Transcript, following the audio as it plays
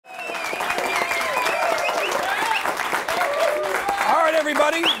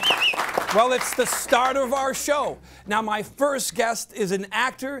everybody. Well, it's the start of our show. Now, my first guest is an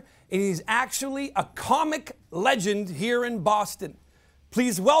actor, and he's actually a comic legend here in Boston.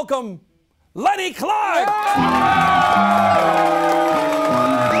 Please welcome Lenny Clarke.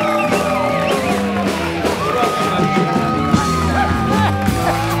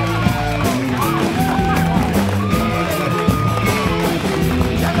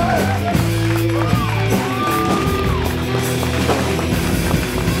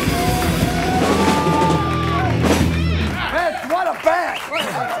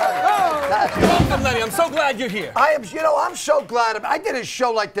 Welcome, Lenny. I'm so glad you're here. I am, I'm so glad. I did a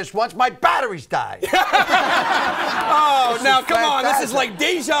show like this once. My batteries died. Oh, now come on. This is like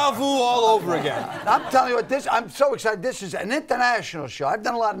deja vu all over again. I'm telling you what, I'm so excited. This is an international show. I've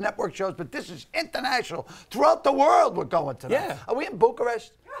done a lot of network shows, but this is international. Throughout the world, we're going tonight. Yeah. Are we in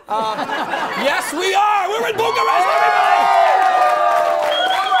Bucharest? Yes, we are. We're in Bucharest, everybody.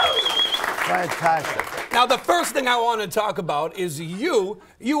 Fantastic. Now, the first thing I want to talk about is you.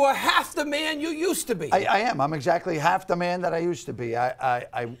 You are half the man you used to be. I am. I'm exactly half the man that I used to be.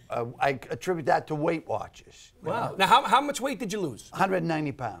 I attribute that to Weight Watchers. Wow. Now, how much weight did you lose?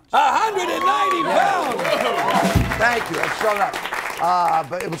 190 pounds. 190 pounds! Thank you. That's so nice.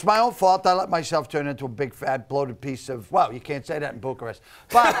 But it was my own fault. I let myself turn into a big, fat, bloated piece of, well, you can't say that in Bucharest.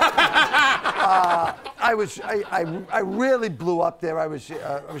 But I really blew up there. I was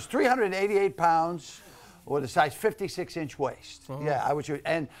 388 pounds. With a size 56-inch waist. Oh. Yeah, I was,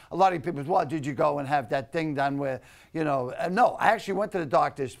 and a lot of people, well, did you go and have that thing done where, no, I actually went to the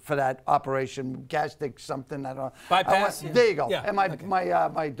doctors for that operation, gastric something, I don't know. Bypass? There you go. Yeah. And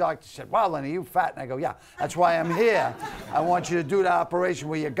my doctor said, wow, Lenny, you fat. And I go, yeah, that's why I'm here. I want you to do the operation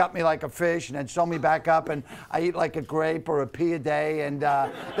where you gut me like a fish and then sew me back up and I eat like a grape or a pea a day and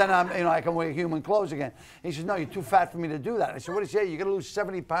then I can wear human clothes again. He says, no, you're too fat for me to do that. I said, what do you say? You're going to lose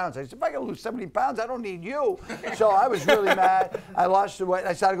 70 pounds. I said, if I got to lose 70 pounds, I don't need you. So I was really mad. I lost the weight.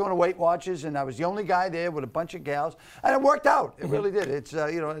 I started going to Weight Watchers, and I was the only guy there with a bunch of gals, and it worked out. It really did. It's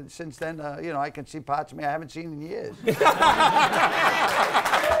since then, I can see parts of me I haven't seen in years. Now,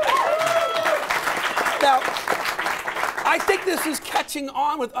 I think this is catching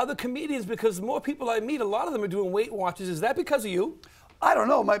on with other comedians because the more people I meet, a lot of them are doing Weight Watchers. Is that because of you? I don't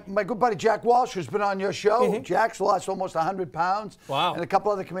know. My good buddy Jack Walsh, who's been on your show, Jack's lost almost 100 pounds. Wow. And a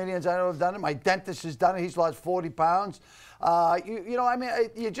couple other comedians I know have done it. My dentist has done it. He's lost 40 pounds.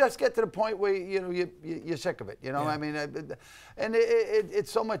 You just get to the point where, you're sick of it. Yeah. I mean, and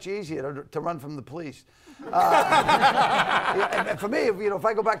it's so much easier to run from the police. And for me, if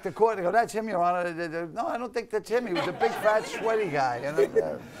I go back to court and go, that's him, Your Honor. No, I don't think that's him. He was a big, fat, sweaty guy.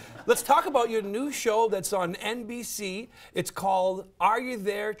 Let's talk about your new show that's on NBC. It's called Are You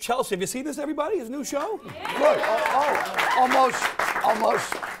There, Chelsea? Have you seen this, everybody? His new show? Yeah. Good.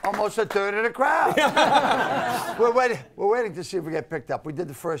 Almost a third of the crowd. We're waiting to see if we get picked up. We did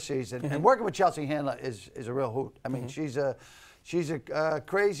the first season, and working with Chelsea Handler is a real hoot. I mean, she's a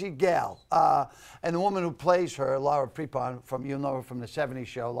crazy gal. And the woman who plays her, Laura Prepon, you'll know her from the 70s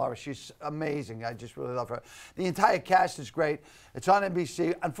show. Laura, she's amazing. I just really love her. The entire cast is great. It's on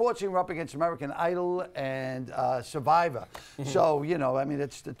NBC. Unfortunately, we're up against American Idol and Survivor. So, I mean,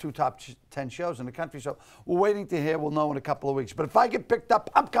 it's the two top 10 shows in the country. So we're waiting to hear. We'll know in a couple of weeks. But if I get picked up,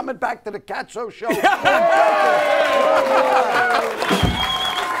 I'm coming back to the Katsos show.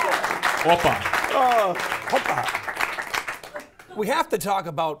 Opa. Opa. We have to talk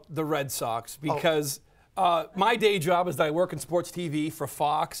about the Red Sox because my day job is that I work in sports TV for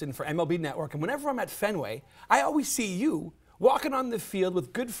Fox and for MLB Network. And whenever I'm at Fenway, I always see you walking on the field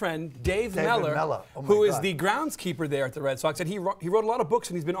with good friend Dave Meller, who is the groundskeeper there at the Red Sox. And he wrote a lot of books,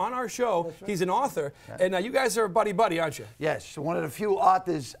 and he's been on our show. Right. He's an author. Yeah. And you guys are buddy-buddy, aren't you? Yes. One of the few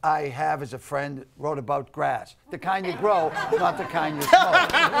authors I have as a friend wrote about grass. The kind you grow, not the kind you smoke.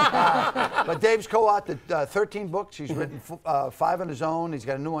 But Dave's co-authored 13 books. He's written 5 on his own. He's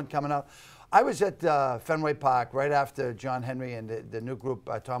got a new one coming out. I was at Fenway Park right after John Henry and the new group,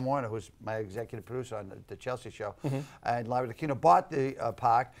 Tom Warner, who's my executive producer on the Chelsea show, and Larry Lucchino bought the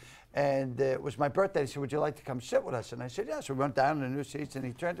park. And it was my birthday. He said, would you like to come sit with us? And I said, yes. So we went down in the new seats, and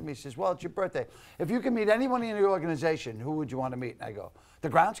he turned to me and says, well, it's your birthday. If you can meet anyone in your organization, who would you want to meet? And I go, the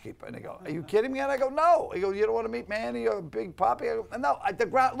groundskeeper. And they go, are you kidding me? And I go, no. He goes, you don't want to meet Manny or Big Poppy? I go, no,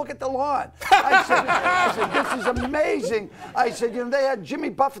 look at the lawn. I said, this is amazing. I said, they had Jimmy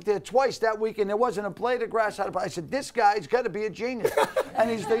Buffett there twice that week, and there wasn't a blade of grass out of it. I said, this guy's got to be a genius. And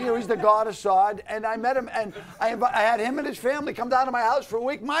he's the god of sod. And I met him, and I had him and his family come down to my house for a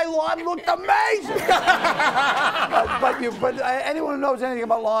week. My lawn lawn looked amazing. but anyone who knows anything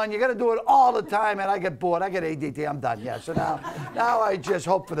about lawn, you got to do it all the time, and I get bored. I get ADD. I'm done. Yeah. So now I just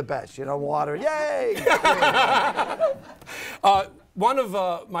hope for the best. You know, water. Yay. One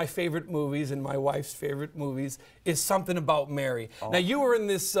of my favorite movies and my wife's favorite movies is Something About Mary. Oh. Now, you were in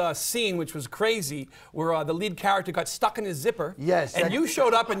this scene, which was crazy, where the lead character got stuck in his zipper. Yes. And you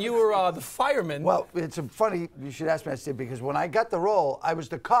showed up and you were the fireman. Well, it's funny you should ask me that, Steve, because when I got the role, I was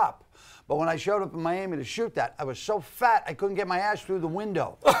the cop. But when I showed up in Miami to shoot that, I was so fat I couldn't get my ass through the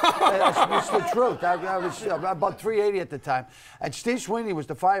window. That's the truth. I was about 380 at the time. And Steve Sweeney was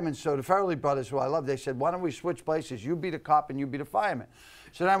the fireman, so the Farrelly brothers, who I love, they said, why don't we switch places? You be the cop and you be the fireman.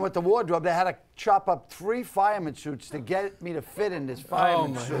 So then with the wardrobe, they had to chop up 3 fireman suits to get me to fit in this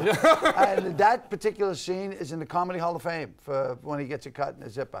fireman suit. And that particular scene is in the Comedy Hall of Fame for when he gets a cut in the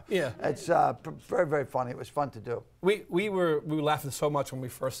zipper. Yeah. It's very, very funny. It was fun to do. We were laughing so much when we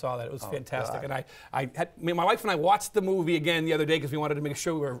first saw that. It was fantastic. God. And my wife and I watched the movie again the other day because we wanted to make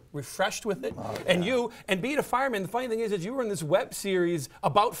sure we were refreshed with it. Oh, and being a fireman, the funny thing is you were in this web series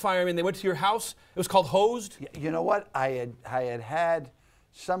about firemen. They went to your house. It was called Hosed. You know what? I had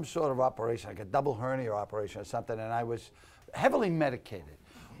some sort of operation, like a double hernia operation or something, and I was heavily medicated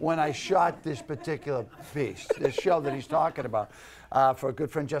when I shot this particular piece, this show that he's talking about, for a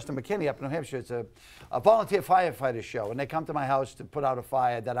good friend, Justin McKinney, up in New Hampshire. It's a volunteer firefighter show, and they come to my house to put out a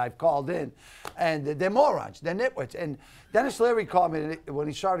fire that I've called in, and they're morons, they're nitwits. And Dennis Leary called me when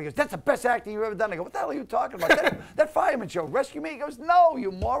he saw it. He goes, "That's the best acting you've ever done." I go, "What the hell are you talking about? that fireman show, Rescue Me?" He goes, "No, you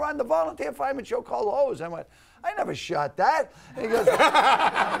moron, the volunteer fireman show called Hose." I went, "I never shot that." And he goes,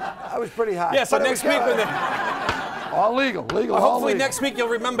 I was pretty high. Yeah, so next week when all legal, hopefully next week you'll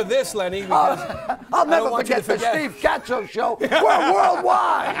remember this, Lenny. I'll never forget the Steve Katsos show. We're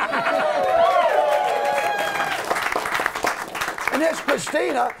worldwide. And there's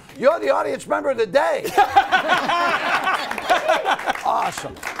Christina. You're the audience member of the day.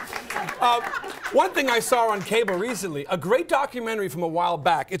 Awesome. One thing I saw on cable recently, a great documentary from a while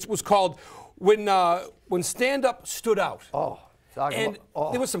back. It was called When Stand-Up Stood Out.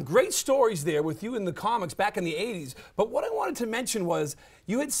 There were some great stories there with you in the comics back in the 80s. But what I wanted to mention was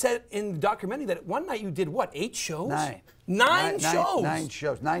you had said in the documentary that one night you did, what, 8 shows? 9. 9 shows? 9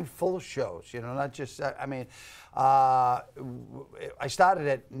 shows. 9 full shows, you know, not just, I mean, I started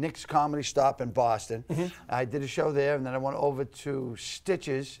at Nick's Comedy Stop in Boston. Mm-hmm. I did a show there, and then I went over to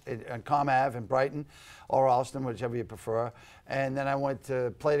Stitches on Com Ave in Brighton, or Alston, whichever you prefer. And then I went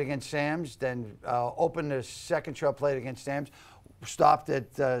to Played Against Sam's, then opened the second show, Played Against Sam's, stopped at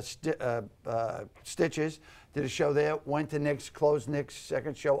Stitches, did a show there, went to Nick's, closed Nick's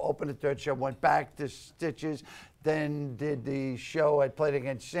second show, opened the third show, went back to Stitches, then did the show at Played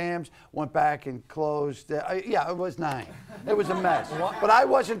Against Sam's, went back and closed. Yeah, it was 9. It was a mess. But I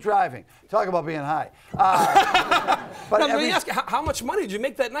wasn't driving. Talk about being high. But now, let me ask you, how much money did you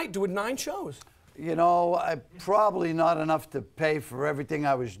make that night doing 9 shows? You know, probably not enough to pay for everything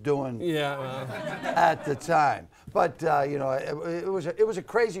I was doing at the time. But, you know, it was a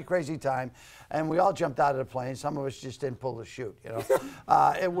crazy, crazy time. And we all jumped out of the plane. Some of us just didn't pull the chute, you know.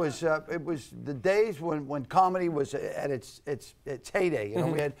 It was the days when comedy was at its heyday. You know,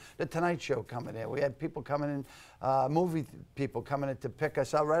 we had The Tonight Show coming in. We had people coming in, movie people coming in to pick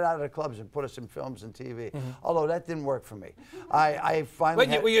us out right out of the clubs and put us in films and TV. Although that didn't work for me. I finally.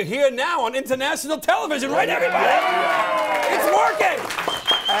 Well, you're here now on international television, right, everybody? It's working.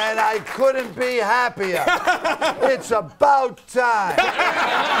 And I couldn't be happier. It's about time. Can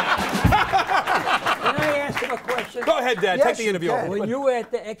I ask him a question? Go ahead, Dad. Yes, Take the interview over. When you were at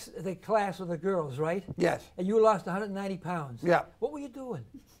the class with the girls, right? Yes. And you lost 190 pounds. Yeah. What were you doing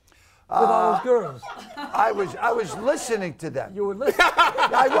with all those girls? I was listening to them. You were listening?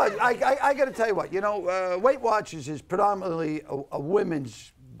 I was. I got to tell you what. You know, Weight Watchers is predominantly a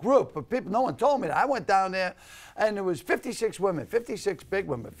women's group of people. No one told me that. I went down there, and there was 56 women, 56 big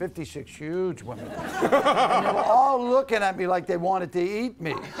women, 56 huge women. And they were all looking at me like they wanted to eat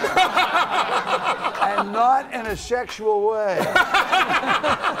me. And not in a sexual way.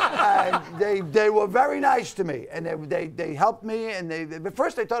 And they were very nice to me, and they helped me. And at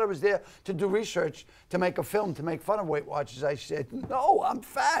first they thought I was there to do research, to make a film, to make fun of Weight Watchers. I said, "No, I'm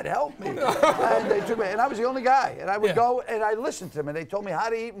fat. Help me." And they took me, and I was the only guy. And I would go and I listened to them, and they told me how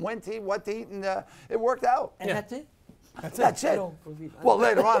to eat, and when to eat, what to eat, and it worked out. And that's it? That's it. Well,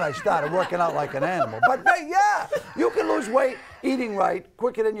 later on, I started working out like an animal. But yeah, you can lose weight eating right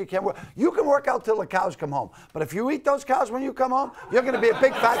quicker than you can work. You can work out till the cows come home. But if you eat those cows when you come home, you're going to be a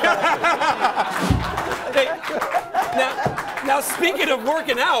big fat guy. Now, Now, speaking of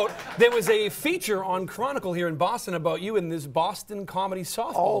working out, there was a feature on Chronicle here in Boston about you in this Boston Comedy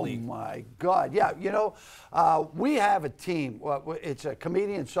Softball League. Oh, my God. Yeah, you know, we have a team. Well, it's a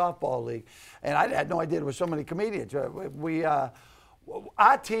comedian softball league, and I had no idea there were so many comedians.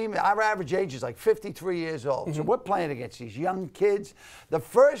 Our team, our average age is like 53 years old. So we're playing against these young kids. The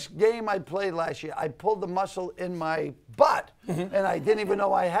first game I played last year, I pulled the muscle in my butt, and I didn't even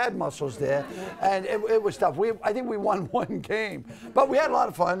know I had muscles there. And it was tough. I think we won one game, but we had a lot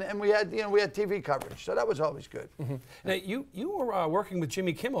of fun, and we had TV coverage, so that was always good. Now, you were working with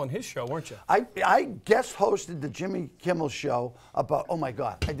Jimmy Kimmel on his show, weren't you? I guest hosted the Jimmy Kimmel show about, oh my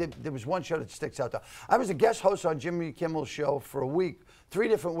God, there was one show that sticks out there. I was a guest host on Jimmy Kimmel's show for a week, 3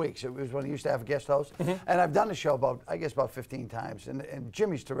 different weeks. It was when he used to have a guest host. And I've done the show about 15 times. And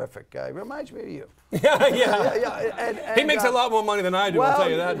Jimmy's terrific. He reminds me of you. Yeah. And, he makes a lot more money than I do, well, I'll tell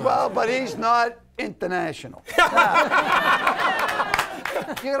you that. Well, but he's not international.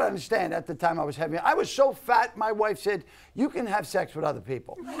 You gotta understand, at the time I was heavy. I was so fat, my wife said, you can have sex with other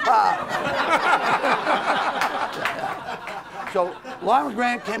people. So Lauren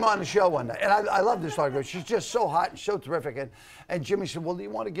Grant came on the show one night, and I love this Lauren Grant. She's just so hot and so terrific. And Jimmy said, well, do you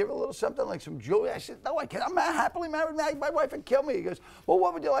want to give her a little something, like some jewelry? I said, no, I can't. I'm happily married. My wife would kill me. He goes, well,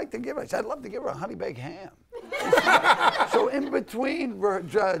 what would you like to give her? I said, I'd love to give her a honey baked ham. So in between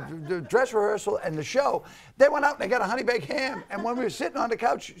the dress rehearsal and the show, they went out and they got a honey baked ham. And when we were sitting on the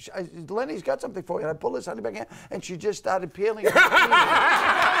couch, I said, Lenny's got something for you. And I pulled this honey baked ham, and she just started peeling it.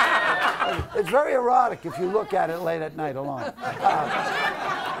 It's very erotic if you look at it late at night alone.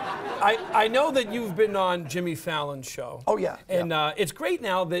 I know that you've been on Jimmy Fallon's show. Oh, yeah. And it's great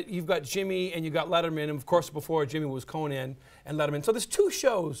now that you've got Jimmy and you've got Letterman. And of course, before Jimmy was Conan and Letterman. So there's 2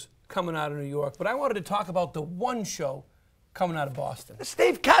 shows coming out of New York. But I wanted to talk about the one show coming out of Boston. The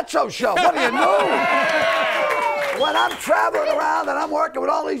Steve Katsos show. What do you know? When I'm traveling around and I'm working with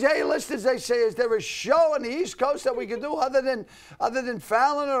all these A-listers, they say, is there a show on the East Coast that we could do other than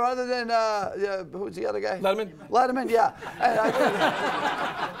Fallon or other than, who's the other guy? Letterman? Letterman, yeah.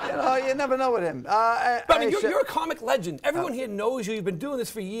 And you never know with him. But I mean, you're a comic legend. Everyone here knows you. You've been doing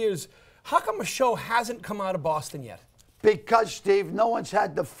this for years. How come a show hasn't come out of Boston yet? Because, Steve, no one's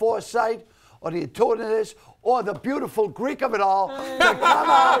had the foresight or the intuitiveness or the beautiful Greek of it all to come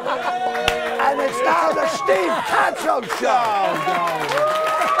out. And it's now the Steve Katsos show.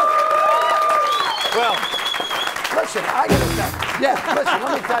 Well, listen, I gotta listen,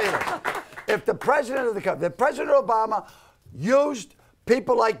 let me tell you this. If the president of the country, if President Obama used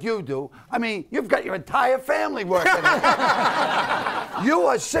people like you do, I mean, you've got your entire family working. You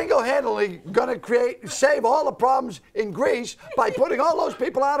are single-handedly going to save all the problems in Greece by putting all those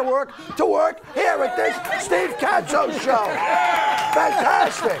people out of work to work here at this Steve Katsos show.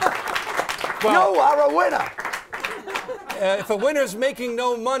 Fantastic. Well, you are a winner. If a winner's making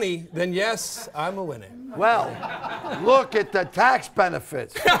no money, then yes, I'm a winner. Well, look at the tax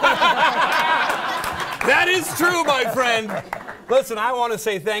benefits. That is true, my friend. Listen, I want to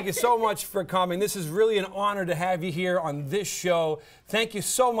say thank you so much for coming. This is really an honor to have you here on this show. Thank you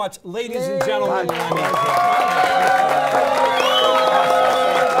so much, ladies and gentlemen.